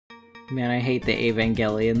Man, I hate the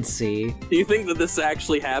Evangelion Sea. Do you think that this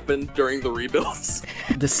actually happened during the rebuilds?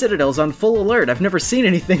 The Citadel's on full alert. I've never seen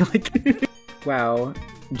anything like this. Wow.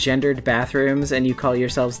 Gendered bathrooms, and you call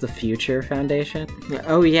yourselves the Future Foundation?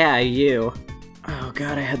 Oh yeah, you. Oh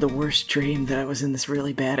god, I had the worst dream that I was in this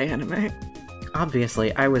really bad anime.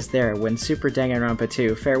 Obviously, I was there when Super Danganronpa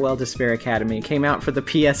 2 Farewell to Spare Academy came out for the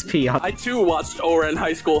PSP. I too watched Oren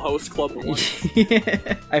High School Host Club once.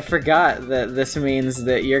 Yeah. I forgot that this means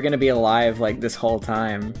that you're gonna be alive like this whole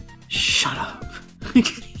time. Shut up.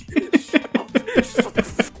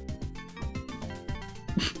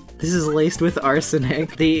 This is laced with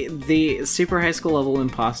arsenic. The super high school level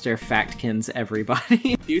imposter factkins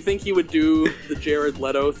everybody. Do you think he would do the Jared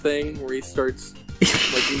Leto thing where he starts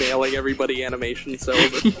like mailing everybody animation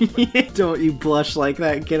cells? Don't you blush like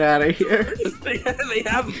that, get out of here. They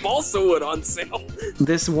have balsa wood on sale.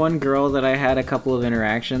 This one girl that I had a couple of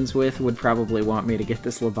interactions with would probably want me to get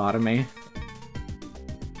this lobotomy.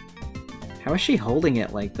 How is she holding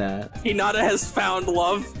it like that? Hinata has found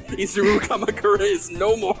love. Izuru Kamakura is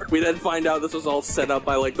no more. We then find out this was all set up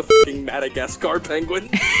by like the fucking Madagascar penguin.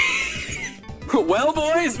 Well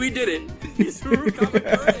boys, we did it. Izuru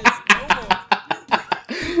Kamakura is no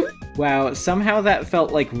more. Wow, somehow that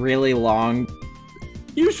felt like really long.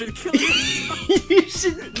 You should kill yourself. You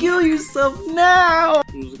should kill yourself now!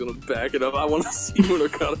 I'm just gonna back it up. I want to see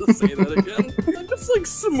Munakata say that again. Just like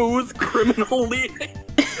smooth criminal leading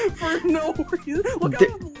for no reason. Look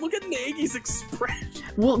at Nagi's expression.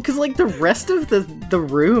 Well, because like the rest of the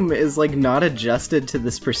room is like not adjusted to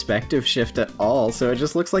this perspective shift at all, so it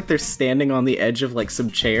just looks like they're standing on the edge of like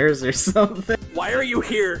some chairs or something. Why are you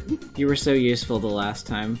here? You were so useful the last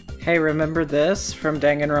time. Hey, remember this from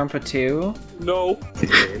Danganronpa 2? No.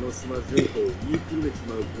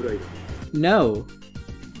 No.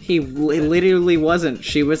 He literally wasn't.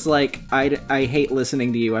 She was like, I hate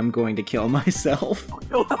listening to you, I'm going to kill myself.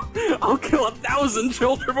 I'll kill 1,000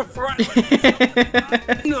 children before I...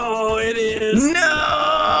 No, it is.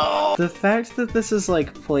 No! The fact that this is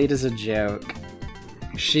like played as a joke.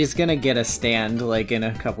 She's gonna get a stand like in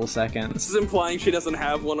a couple seconds. This is implying she doesn't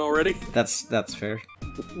have one already. That's fair.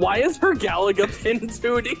 Why is her Galaga pinned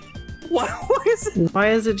 2D? Why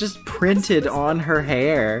is it just printed on her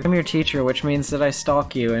hair? I'm your teacher, which means that I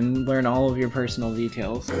stalk you and learn all of your personal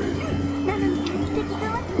details.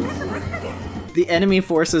 The enemy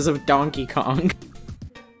forces of Donkey Kong.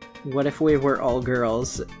 What if we were all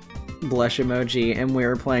girls? Blush emoji, and we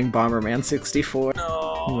were playing Bomberman 64. No.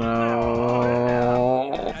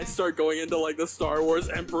 I start going into like the Star Wars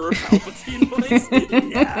Emperor Palpatine place.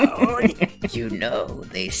 No. You know,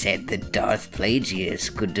 they said that Darth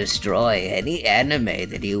Plagueis could destroy any anime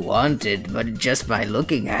that he wanted, but just by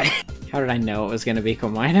looking at it. How did I know it was gonna be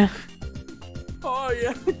Komina? Oh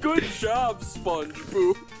yeah, good job,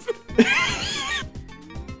 SpongeBob.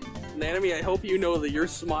 Nanami, I hope you know that your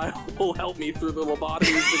smile will help me through the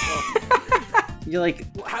lobotomies to come. You're like,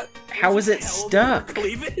 how is it stuck?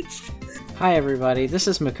 Cleavage? Hi everybody, this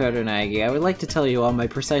is Makoto Naegi. I would like to tell you all my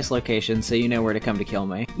precise location so you know where to come to kill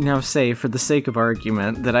me. Now say, for the sake of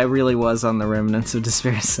argument, that I really was on the Remnants of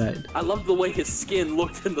Despair's side. I love the way his skin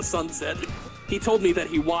looked in the sunset. He told me that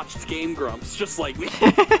he watched Game Grumps, just like me.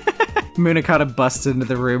 Munakata busted into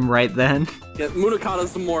the room right then. Yeah,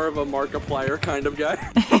 Munakata's more of a Markiplier kind of guy.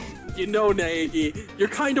 You know, Naegi, you're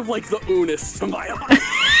kind of like the Unis to my heart.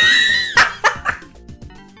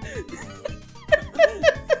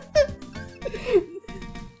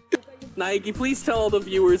 Naegi, please tell the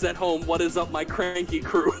viewers at home what is up my cranky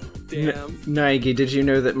crew. Damn. Naegi, did you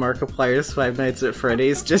know that Markiplier's Five Nights at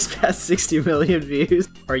Freddy's just passed 60 million views?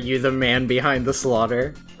 Are you the man behind the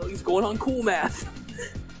slaughter? Oh, he's going on cool math.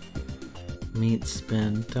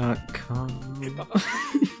 Meatspin.com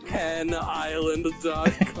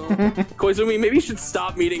PenIsland.com Koizumi, maybe you should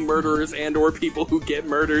stop meeting murderers and or people who get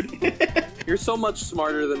murdered. You're so much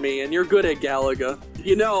smarter than me, and you're good at Galaga.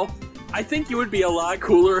 You know, I think you would be a lot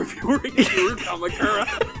cooler if you were Izuru Kamakura.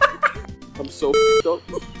 I'm so up.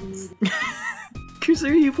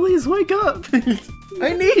 Kusuri, please wake up!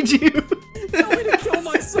 I need you! Tell me to kill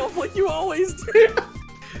myself like you always do!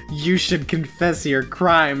 You should confess your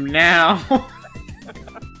crime now!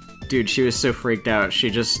 Dude, she was so freaked out, she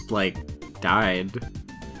just, like, died.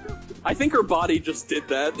 I think her body just did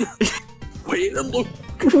that. Wait, look!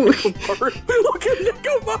 Look at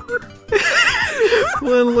Nicobar!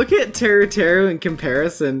 Well, look at Teru in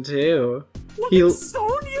comparison, too. Look at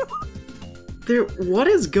Sonya! What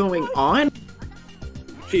is going on?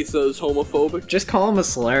 She says homophobic. Just call him a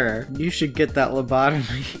slur. You should get that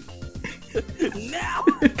lobotomy. Now!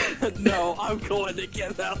 No, I'm going to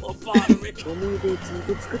get that lobotomy.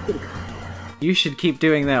 You should keep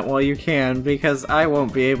doing that while you can, because I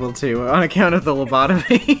won't be able to on account of the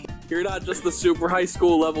lobotomy. You're not just the super high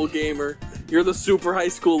school level gamer. You're the super high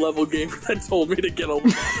school level gamer that told me to get a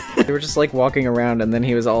lobotomy. They were just like walking around and then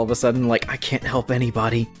he was all of a sudden like, I can't help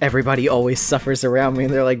anybody. Everybody always suffers around me.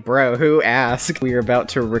 And they're like, bro, who asked? We are about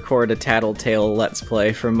to record a Tattletale Let's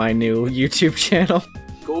Play from my new YouTube channel.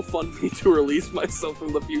 Go fund me to release myself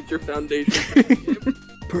from the Future Foundation.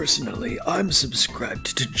 Personally, I'm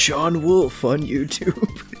subscribed to John Wolf on YouTube.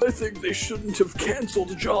 I think they shouldn't have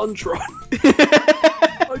cancelled JonTron.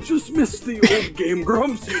 I just miss the old Game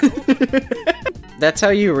Grumps, you know? That's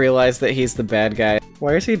how you realize that he's the bad guy.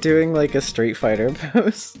 Why is he doing like a Street Fighter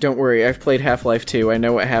pose? Don't worry, I've played Half-Life 2. I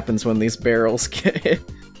know what happens when these barrels get hit.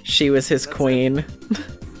 She was his queen.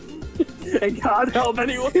 And God help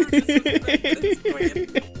anyone who disrespects his queen.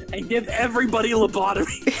 And give everybody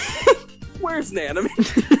lobotomy. Where's Nanami?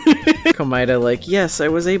 Komida like, yes, I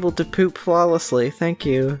was able to poop flawlessly, thank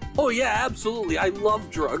you. Oh yeah, absolutely, I love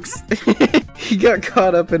drugs. He got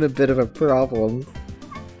caught up in a bit of a problem.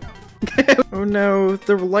 Oh no,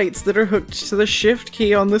 the lights that are hooked to the shift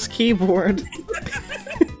key on this keyboard.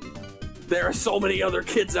 There are so many other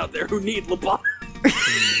kids out there who need lobotomy.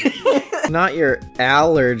 Not your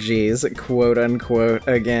allergies, quote unquote,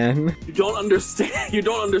 again. You don't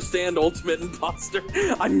understand, Ultimate Imposter.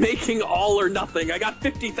 I'm making all or nothing. I got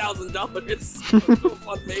 $50,000. So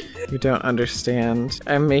fun, mate. You don't understand.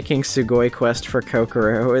 I'm making Sugoi Quest for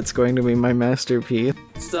Kokoro. It's going to be my masterpiece.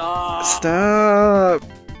 Stop. Stop!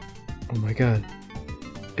 Oh my god.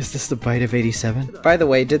 Is this the bite of 87? By the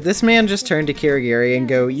way, did this man just turn to Kirigiri and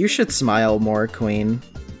go, you should smile more, queen?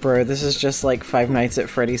 Bro, this is just like Five Nights at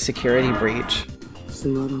Freddy's security breach.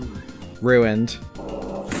 Ruined.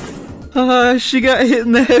 She got hit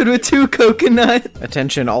in the head with 2 coconuts!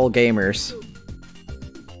 Attention all gamers.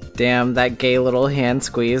 Damn, that gay little hand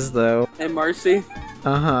squeeze, though. Hey, Marcy.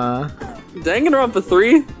 Uh-huh. Danganronpa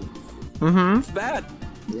 3? Mm-hmm. It's bad.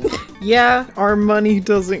 Yeah, our money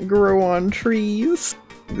doesn't grow on trees.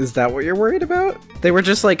 Is that what you're worried about? They were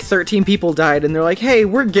just like 13 people died and they're like, hey,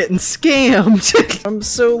 we're getting scammed! I'm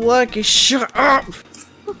so lucky, shut up!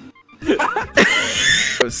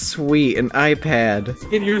 Oh, sweet, an iPad. You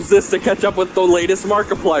can use this to catch up with the latest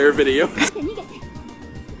Markiplier video.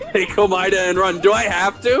 Hey, Komida and run. Do I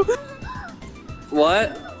have to?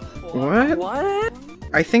 What? What? What?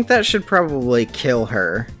 I think that should probably kill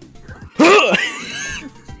her.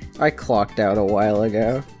 I clocked out a while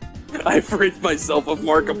ago. I freed myself of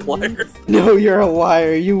Markiplier. No, you're a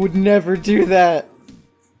liar. You would never do that.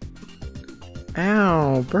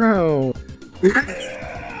 Ow, bro.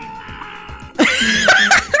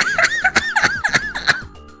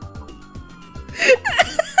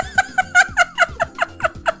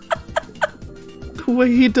 The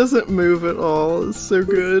way he doesn't move at all is so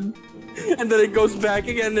good. And then it goes back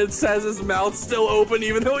again and it says his mouth's still open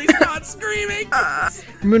even though he's not screaming.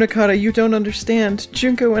 Munakata, you don't understand.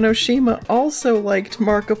 Junko and Oshima also liked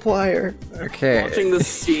Markiplier. Okay. Watching the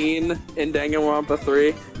scene in Danganronpa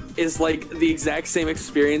 3 is like the exact same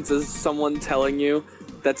experience as someone telling you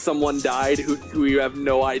that someone died who you have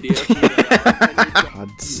no idea who died. God,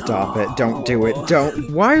 stop it. Don't do it.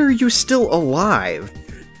 Don't. Why are you still alive?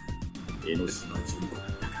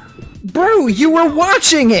 Bro, you were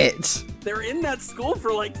watching it! They're in that school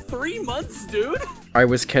for like 3 months, dude! I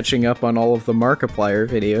was catching up on all of the Markiplier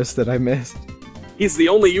videos that I missed. He's the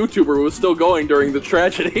only YouTuber who was still going during the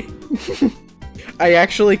tragedy. I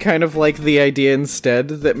actually kind of like the idea instead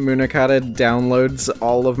that Munakata downloads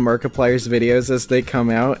all of Markiplier's videos as they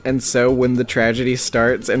come out, and so when the tragedy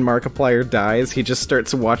starts and Markiplier dies, he just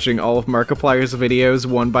starts watching all of Markiplier's videos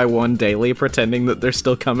one by one daily, pretending that they're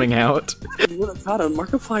still coming out. Munakata,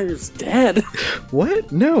 Markiplier's dead.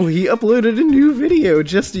 What? No, he uploaded a new video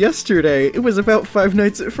just yesterday. It was about Five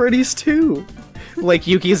Nights at Freddy's 2. Like,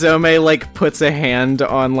 Yukizome, like, puts a hand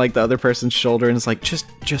on, like, the other person's shoulder and is like,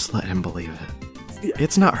 just let him believe it.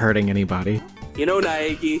 It's not hurting anybody. You know,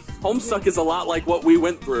 Naegi, Homestuck is a lot like what we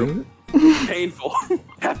went through. Painful.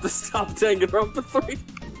 Have to stop Danganronpa 3.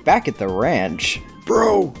 Back at the ranch.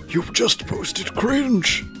 Bro, you've just posted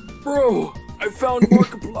cringe. Bro, I found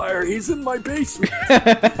Markiplier. He's in my basement.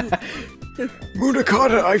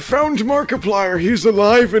 Munakata, I found Markiplier. He's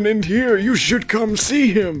alive and in here. You should come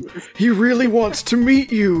see him. He really wants to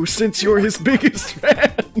meet you since you're his biggest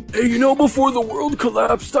fan. Hey, you know, before the world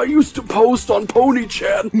collapsed, I used to post on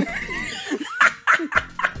Pony-chan.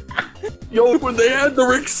 Yo, when they had the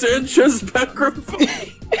Rick Sanchez background,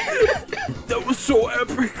 that was so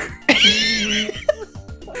epic.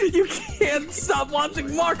 You can't stop watching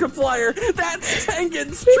Markiplier. That's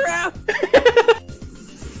Tengen's trap.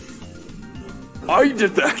 I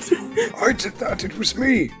did that. I did that, it was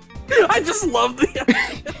me. I just love the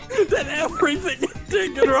that everything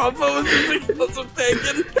in Danganronpa was because of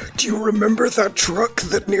Dangan. Do you remember that truck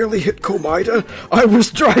that nearly hit Komaida? I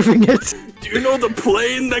was driving it. Do you know the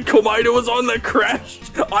plane that Komaida was on that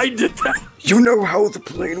crashed? I did that. You know how the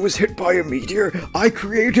plane was hit by a meteor? I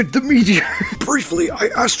created the meteor. Briefly, I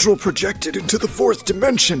astral projected into the 4th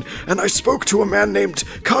dimension, and I spoke to a man named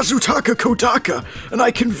Kazutaka Kodaka, and I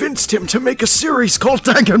convinced him to make a series called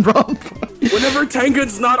Danganronpa. Whenever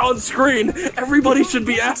Tengen's not on screen, everybody should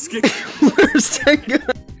be asking, where's Tengen?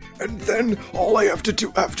 And then, all I have to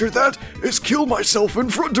do after that is kill myself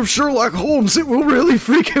in front of Sherlock Holmes. It will really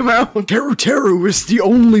freak him out. Teru is the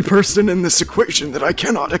only person in this equation that I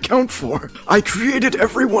cannot account for. I created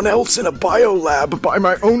everyone else in a biolab by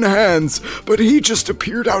my own hands, but he just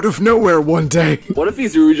appeared out of nowhere one day. What if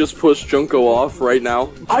Izuru just pushed Junko off right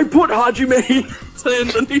now? I put Hajime in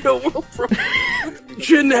the Neo World Pro.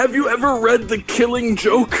 Jin, have you ever read The Killing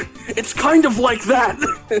Joke? It's kind of like that.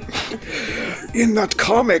 In that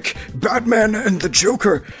comic, Batman and the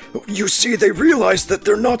Joker, you see, they realize that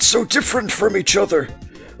they're not so different from each other.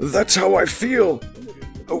 That's how I feel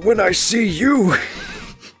when I see you.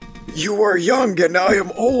 You are young and I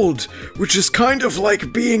am old, which is kind of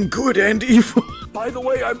like being good and evil. By the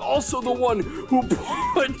way, I'm also the one who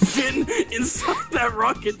put Jin inside that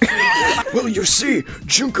rocket. Well, you see,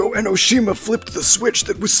 Junko Enoshima flipped the switch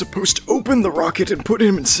that was supposed to open the rocket and put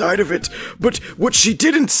him inside of it, but what she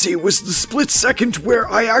didn't see was the split second where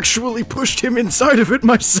I actually pushed him inside of it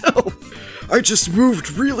myself. I just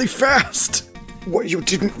moved really fast. What you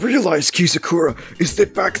didn't realize, Kizakura, is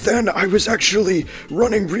that back then I was actually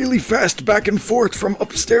running really fast back and forth from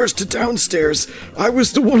upstairs to downstairs. I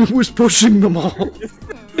was the one who was pushing them all.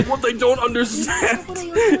 What they don't understand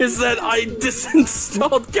is that I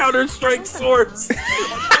disinstalled Counter-Strike Source.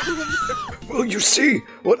 Well, you see,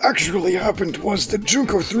 what actually happened was that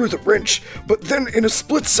Junko threw the wrench, but then in a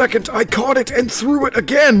split second I caught it and threw it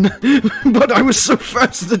again. But I was so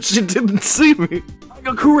fast that she didn't see me.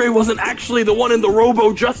 Agakure wasn't actually the one in the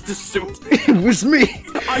Robo-Justice suit. It was me.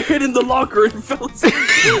 I hid in the locker and fell asleep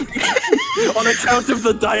on account of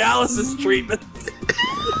the dialysis treatment.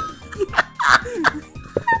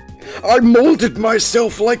 I molded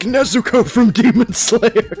myself like Nezuko from Demon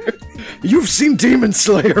Slayer. You've seen Demon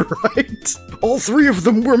Slayer, right? All 3 of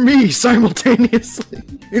them were me simultaneously.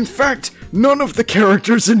 In fact, none of the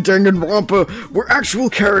characters in Danganronpa were actual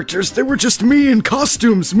characters. They were just me in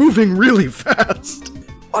costumes moving really fast.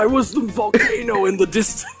 I was the volcano in the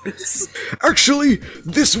distance. Actually,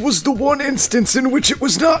 this was the one instance in which it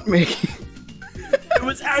was not me. It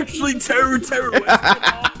was actually Teru.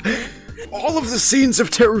 All of the scenes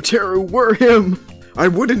of Teru were him. I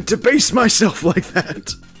wouldn't debase myself like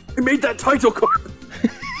that. I made that title card.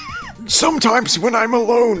 Sometimes when I'm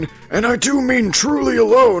alone, and I do mean truly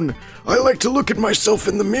alone, I like to look at myself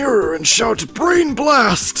in the mirror and shout, "Brain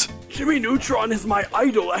Blast!" Jimmy Neutron is my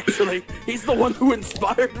idol, actually. He's the one who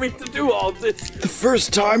inspired me to do all this. The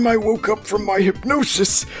first time I woke up from my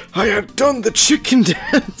hypnosis, I had done the chicken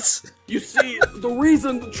dance. You see, the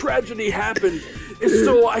reason the tragedy happened is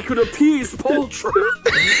so I could appease Poultry.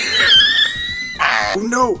 Oh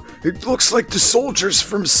no, it looks like the soldiers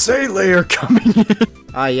from Seele are coming in.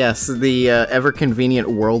 Ah yes, the ever-convenient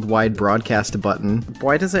worldwide broadcast button.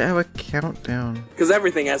 Why does it have a countdown? Because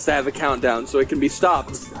everything has to have a countdown so it can be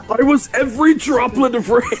stopped. I was every droplet of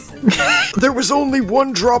rain. There was only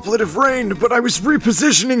one droplet of rain, but I was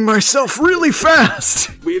repositioning myself really fast.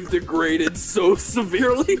 We've degraded so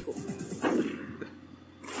severely.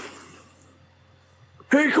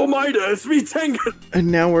 Hey Komaida, it's me Tengen!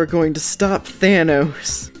 And now we're going to stop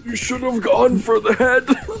Thanos. You should have gone for the head.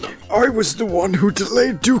 I was the one who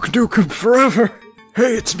delayed Duke Nukem forever.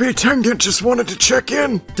 Hey, it's me Tengen, just wanted to check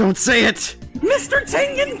in. Don't say it! Mr.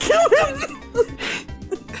 Tengen, kill him!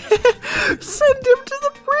 Send him to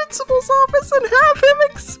the principal's office and have him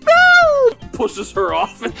expelled! Pushes her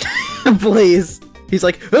off. Please. He's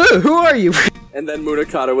like, oh, who are you? And then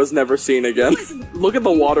Munakata was never seen again. Look at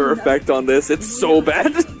the water effect on this, it's so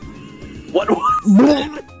bad. What was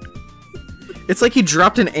that? It's like he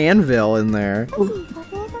dropped an anvil in there.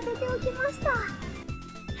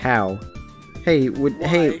 How? Hey,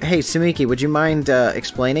 hey, Sumiki, would you mind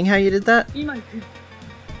explaining how you did that?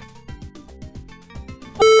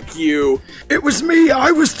 F*** you. It was me,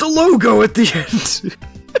 I was the logo at the end.